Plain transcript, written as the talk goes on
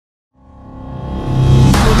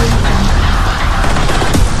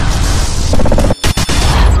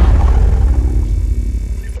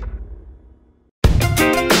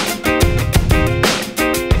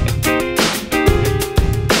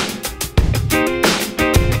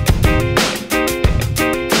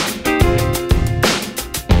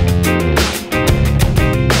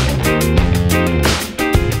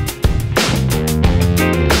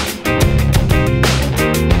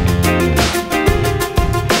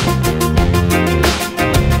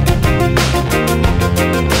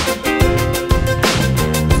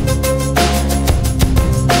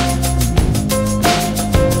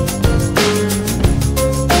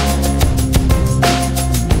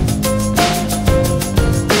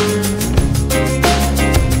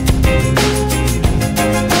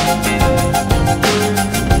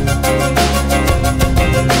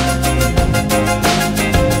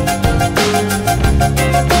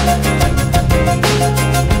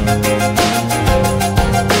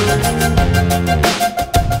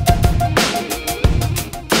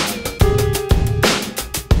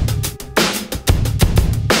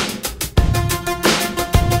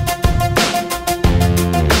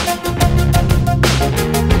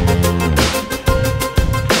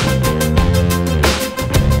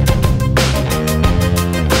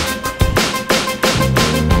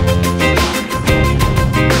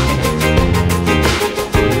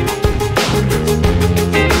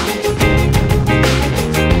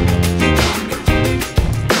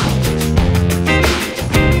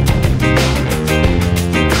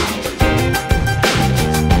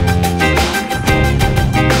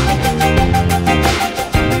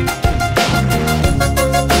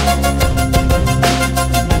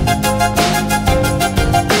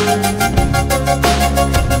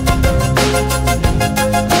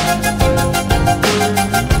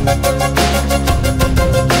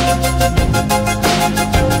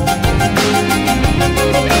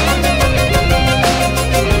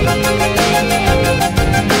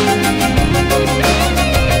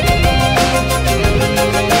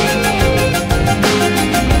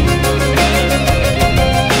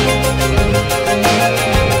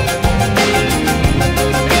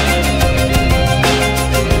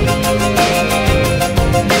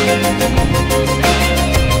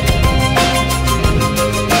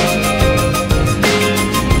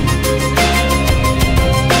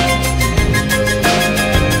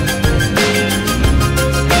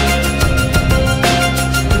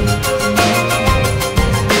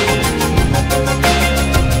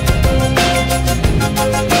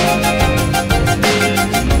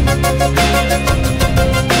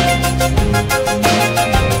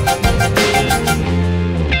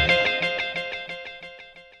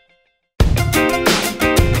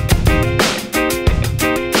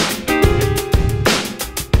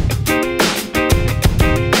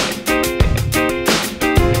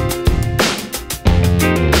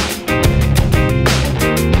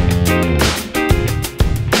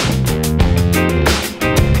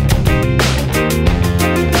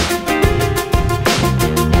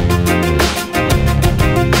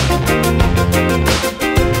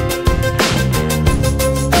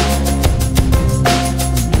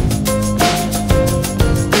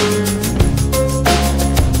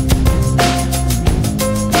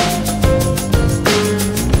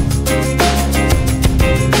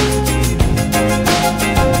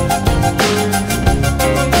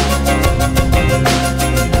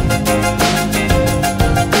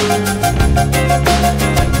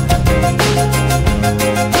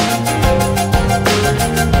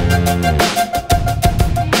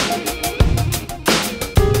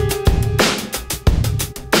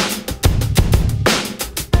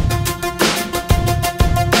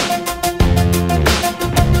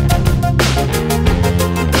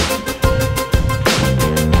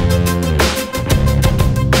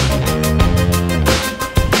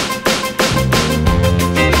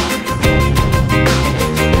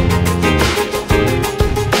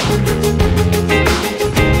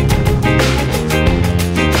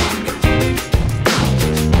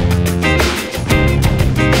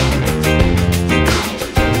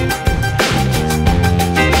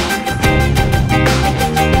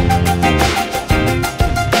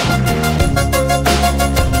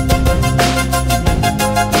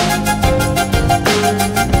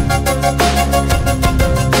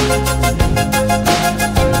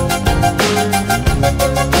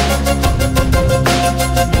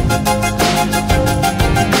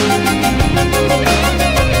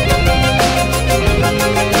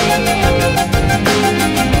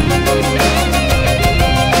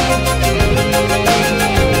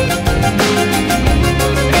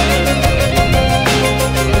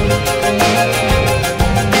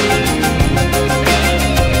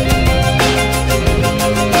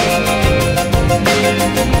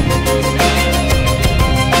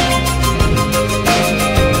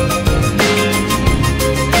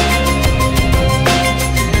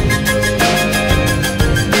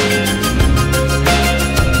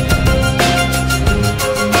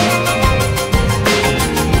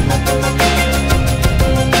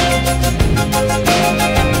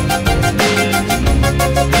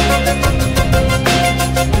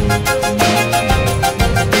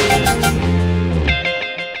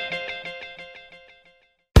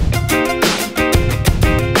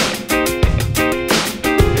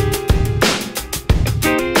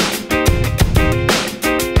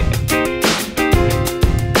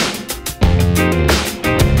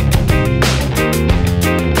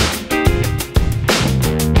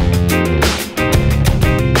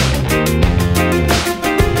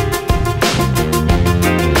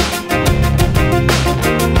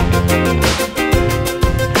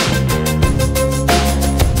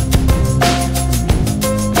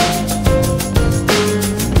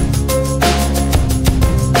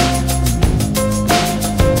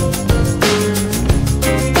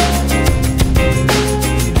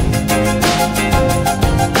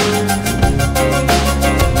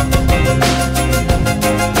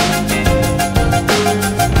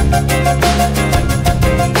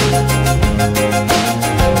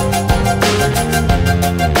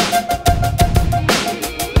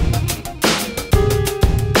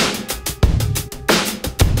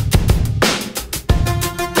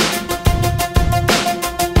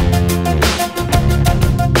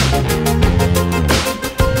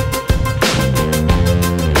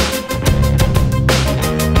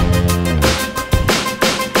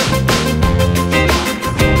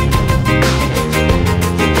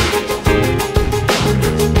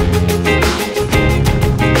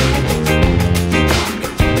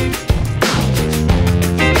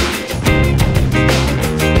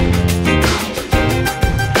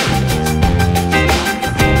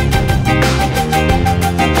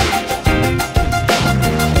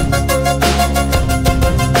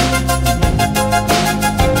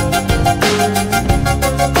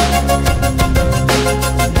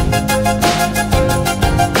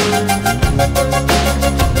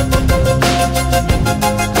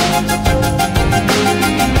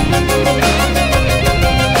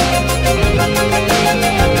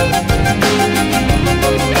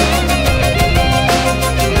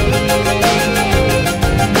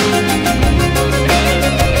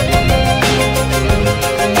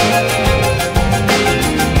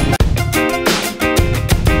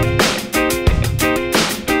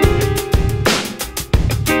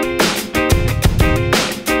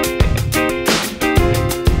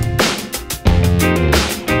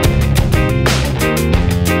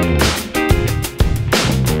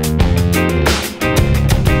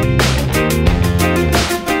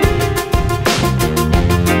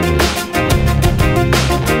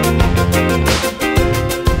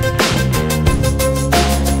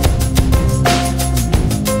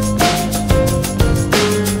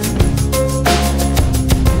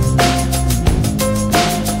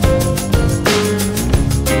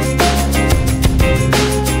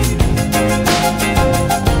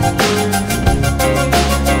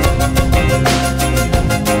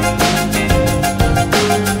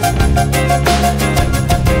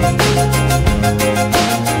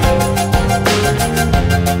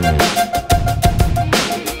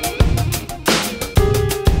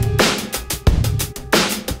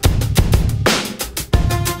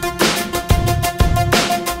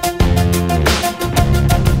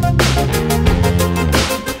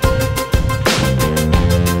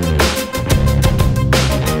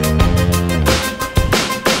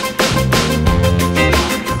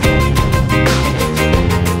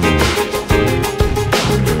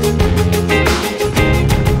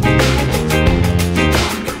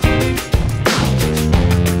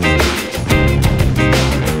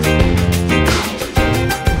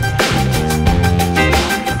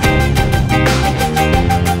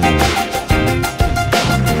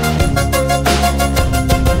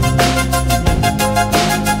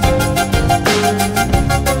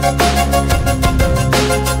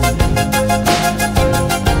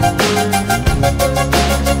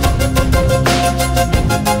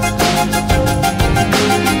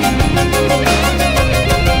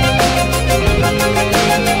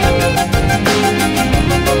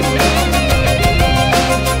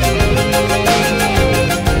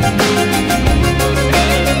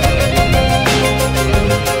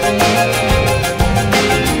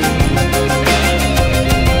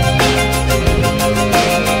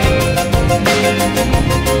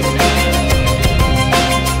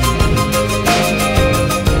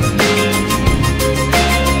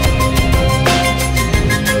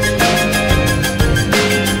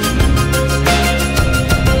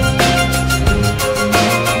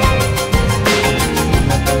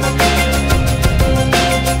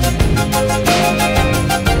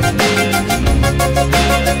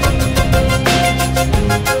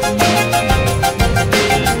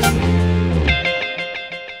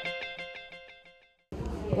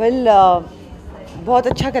Well बहुत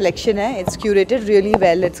अच्छा collection है. It's curated really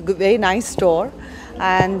well. It's very nice store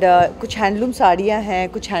and कुछ हैंडलूम साड़ियाँ हैं,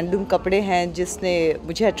 कुछ हैंडलूम कपड़े हैं जिसने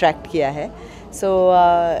मुझे अट्रैक्ट किया है. So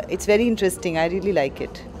it's very interesting. I really like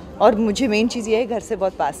it. और मुझे मेन चीज़ ये है घर से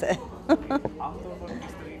बहुत पास है.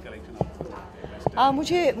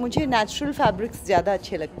 मुझे नेचुरल फैब्रिक्स ज़्यादा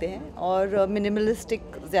अच्छे लगते हैं और मिनिमलिस्टिक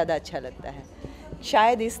ज़्यादा अच्छा लगता है.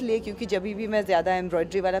 शायद इसलिए क्योंकि जब भी मैं ज़्यादा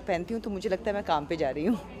एम्ब्रॉयडरी वाला पहनती हूँ तो मुझे लगता है मैं काम पे जा रही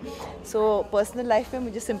हूँ. सो पर्सनल लाइफ में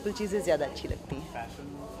मुझे सिंपल चीज़ें ज़्यादा अच्छी लगती हैं.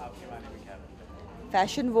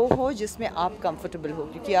 फैशन वो हो जिसमें आप कंफर्टेबल हो,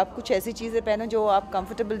 क्योंकि आप कुछ ऐसी चीज़ें पहनो जो आप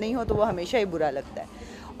कंफर्टेबल नहीं हो तो वो हमेशा ही बुरा लगता है.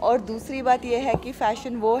 और दूसरी बात यह है कि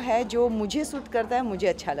फ़ैशन वो है जो मुझे सूट करता है, मुझे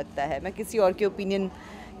अच्छा लगता है. मैं किसी और के ओपिनियन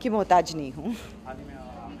की मोहताज नहीं हूँ.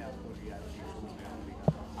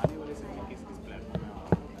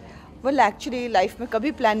 वेल एक्चुअली लाइफ में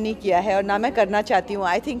कभी प्लान नहीं किया है और ना मैं करना चाहती हूँ.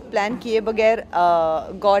 आई थिंक प्लान किए बगैर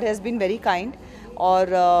God has been very kind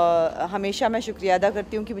और हमेशा मैं शुक्रिया अदा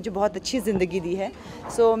करती हूँ कि मुझे बहुत अच्छी ज़िंदगी दी है.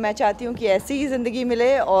 सो मैं चाहती हूँ कि ऐसी ही ज़िंदगी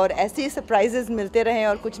मिले और ऐसे ही सरप्राइजेज़ मिलते रहें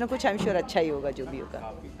और कुछ ना कुछ आई एम श्योर अच्छा ही होगा जो भी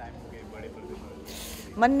होगा.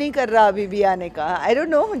 मन नहीं कर रहा अभी भी आने का. आई डोंट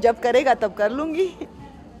नो, जब करेगा तब कर लूँगी.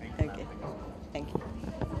 Thank you.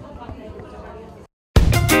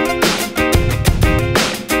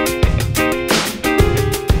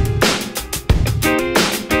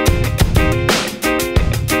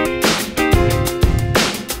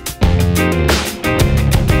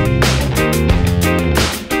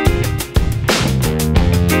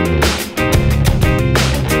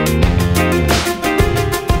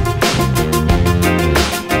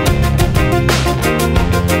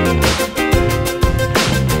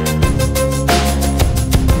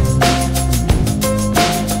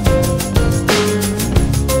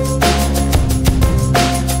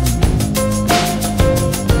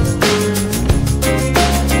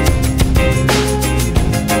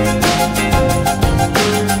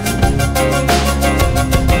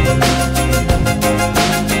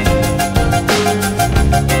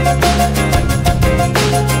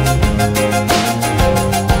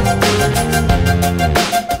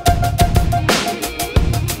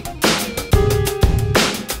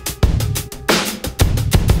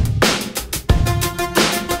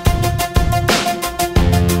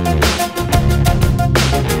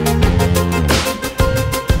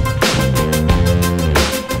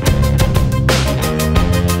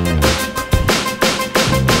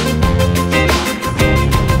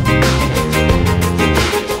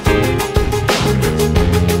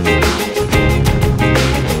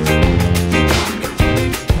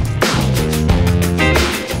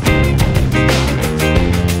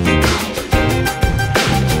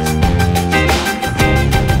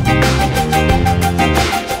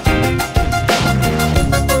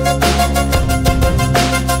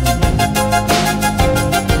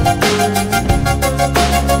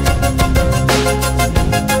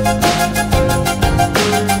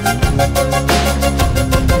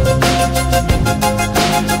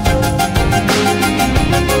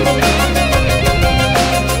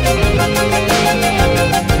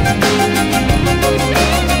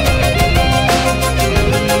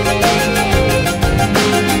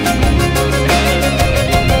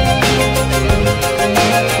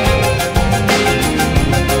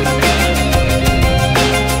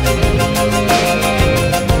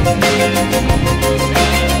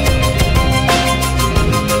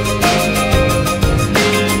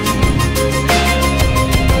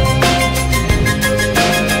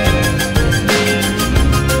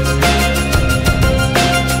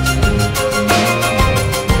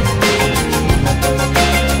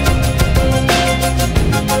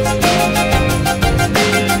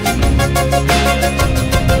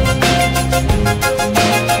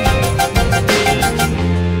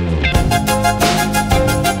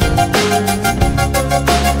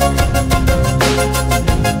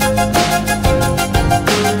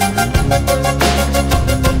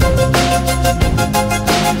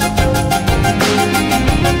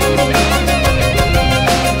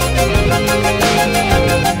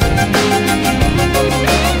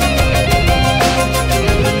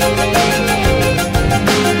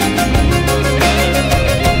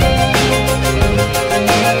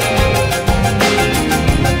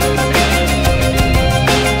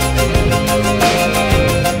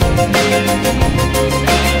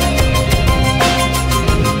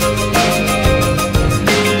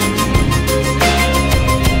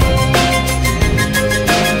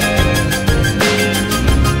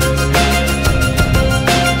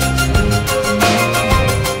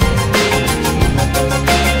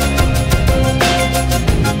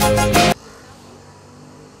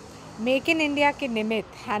 इंडिया के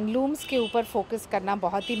निमित्त हैंडलूम्स के ऊपर फोकस करना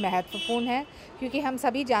बहुत ही महत्वपूर्ण है, क्योंकि हम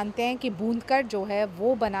सभी जानते हैं कि बूंदकर जो है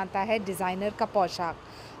वो बनाता है डिज़ाइनर का पोशाक,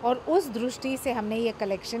 और उस दृष्टि से हमने ये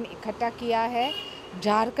कलेक्शन इकट्ठा किया है।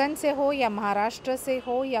 झारखंड से हो या महाराष्ट्र से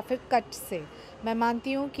हो या फिर कच्छ से, मैं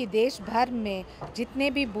मानती हूँ कि देश भर में जितने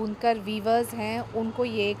भी बूंदकर वीवर्स हैं उनको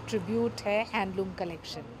ये एक ट्रिब्यूट है हैंडलूम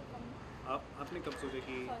कलेक्शन। आपने कब सोचा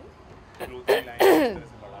कि क्लोथिंग लाइन इस तरह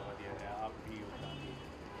से बढ़ावा दिया जाए? आप भी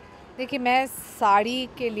देखिए, मैं साड़ी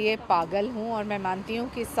के लिए पागल हूँ और मैं मानती हूँ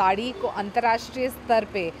कि साड़ी को अंतर्राष्ट्रीय स्तर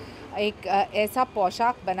पे एक ऐसा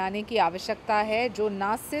पोशाक बनाने की आवश्यकता है जो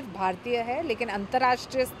ना सिर्फ भारतीय है लेकिन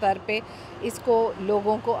अंतर्राष्ट्रीय स्तर पे इसको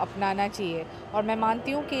लोगों को अपनाना चाहिए। और मैं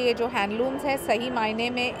मानती हूँ कि ये जो हैंडलूम्स है सही मायने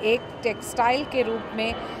में एक टेक्सटाइल के रूप में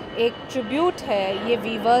एक ट्रिब्यूट है ये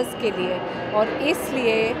वीवर्स के लिए, और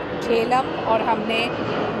इसलिए झेलम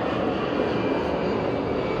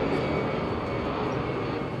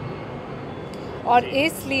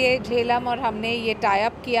और हमने ये टाई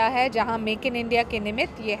अप किया है, जहां मेक इन इंडिया के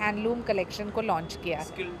निमित्त ये हैंडलूम कलेक्शन को लॉन्च किया।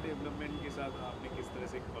 स्किल डेवलपमेंट के साथ आपने किस तरह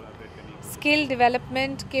से कोलैबोरेट करनी? स्किल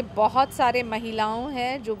डेवलपमेंट के बहुत सारे महिलाओं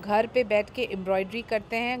हैं जो घर पे बैठ के एम्ब्रॉयडरी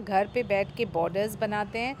करते हैं, घर पे बैठ के बॉर्डर्स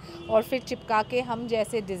बनाते हैं और फिर चिपका के हम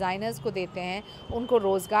जैसे डिज़ाइनर्स को देते हैं, उनको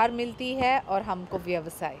रोज़गार मिलती है और हमको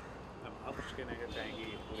व्यवसाय। आप कुछ कहना चाहेंगे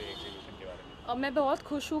पूरे एग्जीबिशन के बारे में? मैं बहुत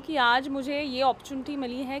खुश हूँ कि आज मुझे ये अपॉर्चुनिटी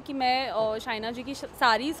मिली है कि मैं शाइना जी की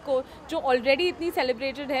साड़ीज़ को, जो ऑलरेडी इतनी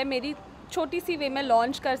सेलिब्रेटेड है, मेरी छोटी सी वे में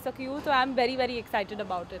लॉन्च कर सकी हूँ। तो I am very very excited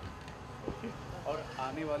about it. और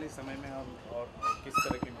आने वाले समय में हम और किस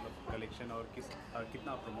तरह के कलेक्शन और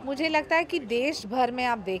कितना प्रमोट? मुझे लगता है कि देश भर में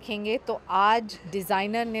आप देखेंगे तो आज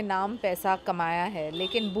डिज़ाइनर ने नाम पैसा कमाया है,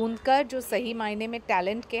 लेकिन बूंदकर जो सही मायने में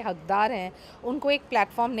टैलेंट के हकदार हैं उनको एक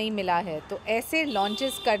प्लेटफॉर्म नहीं मिला है। तो ऐसे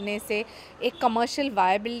लॉन्चेस करने से एक कमर्शियल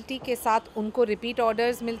वायबिलिटी के साथ उनको रिपीट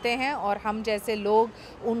ऑर्डर्स मिलते हैं और हम जैसे लोग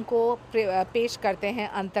उनको पेश करते हैं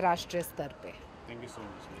अंतर्राष्ट्रीय स्तर पे। Thank you so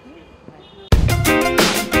much.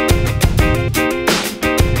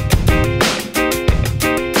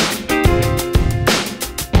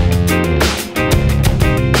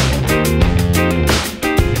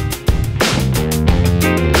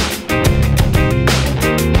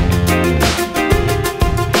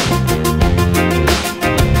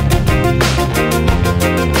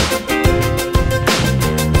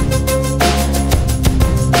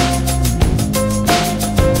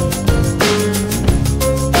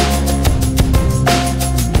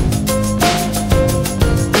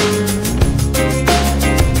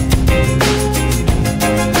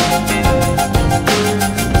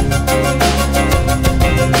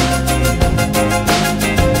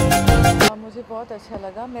 बहुत अच्छा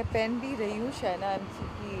लगा। मैं पहन भी रही हूँ शैना एमसी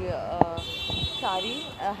की साड़ी,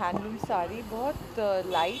 हैंडलूम साड़ी। बहुत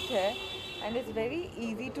लाइट है and is very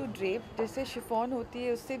easy to drape. जैसे शिफॉन होती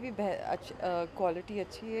है उससे भी क्वालिटी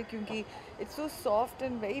अच्छी है, क्योंकि it's so soft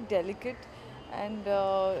and very delicate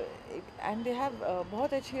and they have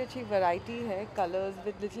बहुत अच्छी वैरायटी है, colours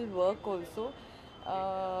with little work also.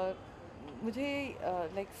 मुझे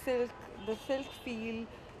लाइक द सिल्क फील,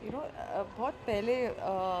 बहुत पहले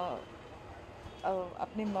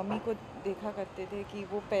अपने मम्मी को देखा करते थे कि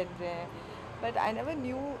वो पहन रहे हैं, बट आई नेवर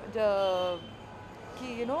न्यू कि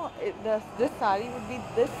this sari would be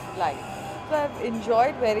this light. So I have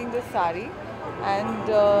enjoyed wearing this saree and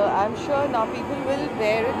I'm sure now people will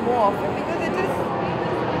wear it more often because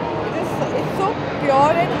it's so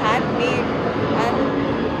pure and handmade and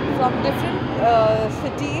from different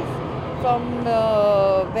cities from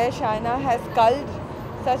where China has culled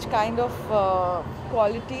such kind of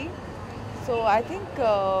quality. So I think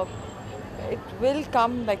it will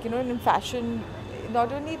come, like, in fashion.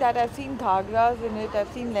 Not only that, I've seen ghagras in it, I've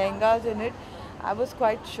seen lehengas in it. I was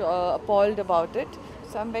quite appalled about it.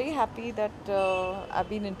 So I'm very happy that I've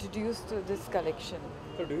been introduced to this collection.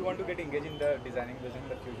 So do you want to get engaged in the designing business in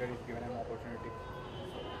the future if given an opportunity?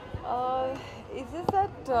 It's just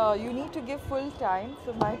that you need to give full time.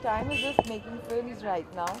 So my time is just making films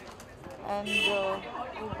right now. And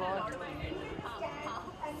oh God.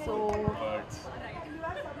 So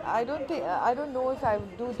I don't know if I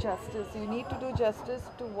would do justice. You need to do justice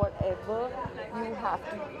to whatever you have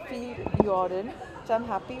to feel you're in. So I'm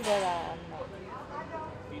happy where I am now.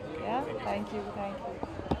 Yeah, thank you.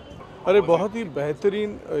 अरे बहुत ही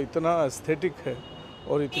बेहतरीन, इतना aesthetic है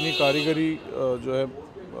और इतनी कारीगरी जो है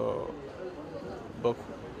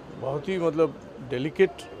बहुत ही मतलब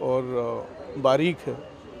डेलिकेट और बारीक है।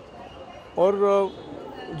 और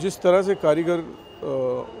जिस तरह से कारीगर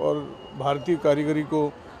और भारतीय कारीगरी को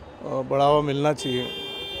बढ़ावा मिलना चाहिए,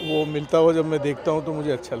 वो मिलता हुआ जब मैं देखता हूँ तो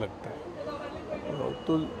मुझे अच्छा लगता है।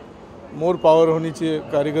 तो मोर पावर होनी चाहिए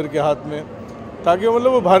कारीगर के हाथ में, ताकि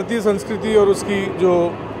मतलब वो भारतीय संस्कृति और उसकी जो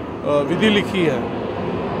विधि लिखी है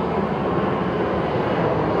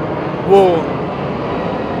वो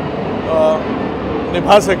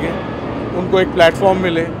निभा सकें, उनको एक प्लेटफॉर्म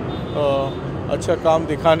मिले अच्छा काम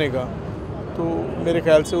दिखाने का। तो मेरे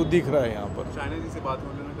ख्याल से वो दिख रहा है यहाँ पर। चाइना जी से बात में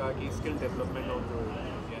उन्होंने कहा कि स्किल डेवलपमेंट और जो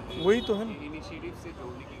वही तो है ना, इनिशिएटिव से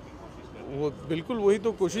जोड़ने की भी कोशिश कर रहे हैं। वो बिल्कुल वही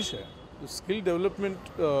तो कोशिश है। स्किल डेवलपमेंट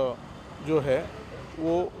जो है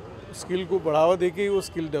वो स्किल को बढ़ावा देके ही वो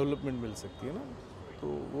स्किल डेवलपमेंट मिल सकती है ना, तो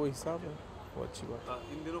वो हिसाब है, वो अच्छी बात है।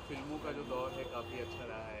 इन दिनों फिल्मों का जो दौर है काफ़ी अच्छा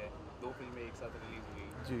रहा है, 2 फिल्में एक साथ रिलीज हुई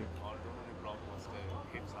जी, और दोनों ने ब्लॉकबस्टर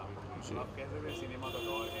हिट साबित हुई। तो आप कैसे भी सिनेमा का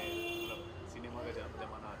दौर है, मतलब सिनेमा का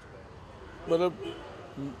जमाना आ चुका है। मतलब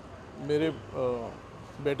मेरे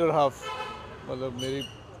बेटर हाफ मतलब मेरी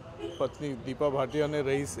पत्नी दीपा भाटिया ने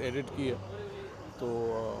रईस एडिट की है, तो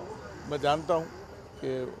मैं जानता हूँ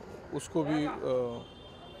कि उसको भी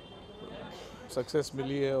सक्सेस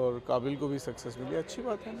मिली है और काबिल को भी सक्सेस मिली है। अच्छी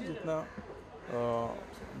बात है ना, जितना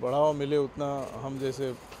बढ़ावा मिले उतना हम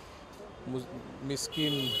जैसे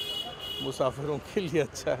मिस्कीन मुसाफिरों के लिए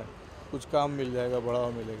अच्छा है, कुछ काम मिल जाएगा, बढ़ावा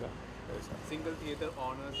मिलेगा ऐसा। सिंगल थिएटर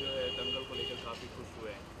ऑनर्स जो है दंगल को लेकर काफ़ी खुश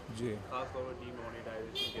हुए हैं जी, खासतौर पर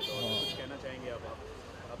डीमोनेटाइजेशन के दौर में। कुछ कहना चाहेंगे आप?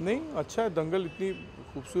 नहीं अच्छा है, दंगल इतनी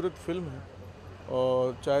खूबसूरत फिल्म है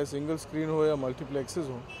और चाहे सिंगल स्क्रीन हो या मल्टीप्लेक्सेस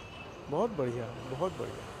हो, बहुत बढ़िया है, बहुत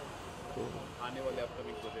बढ़िया। तो आने वाले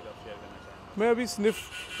अपकमिंग प्रोजेक्ट आप शेयर करना चाहेंगे? मैं अभी स्निफ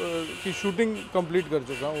की शूटिंग कंप्लीट कर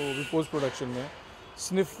चुका हूँ, वो भी पोस्ट प्रोडक्शन में।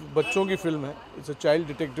 स्निफ बच्चों की फिल्म है, it's a child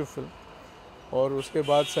detective film, और उसके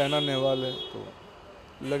बाद साइना नेहवाल है, तो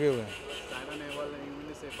लगे हुए हैं। साइना नेहवाल ने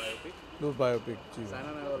यूएनए से बायोपिक, दो बायोपिक चीज़।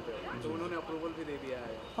 साइना नेहवाल पे तो उन्होंने अप्रूवल भी दे दिया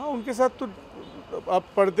है। हाँ, उनके साथ तो आप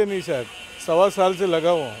पढ़ते नहीं शायद, 1.25 साल से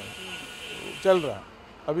लगा हुआ हूँ, चल रहा है।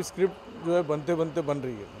 अभी स्क्रिप्ट जो है बनते बनते बन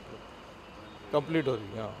रही है, मतलब कंप्लीट हो रही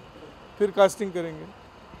है। हाँ, फिर कास्टिंग करेंगे।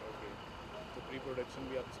 तो प्री प्रोडक्शन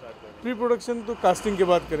भी आप स्टार्ट कर देंगे? प्री प्रोडक्शन तो कास्टिंग के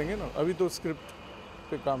बाद करेंगे ना, अभी तो स्क्रिप्ट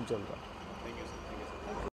पे काम चल रहा है।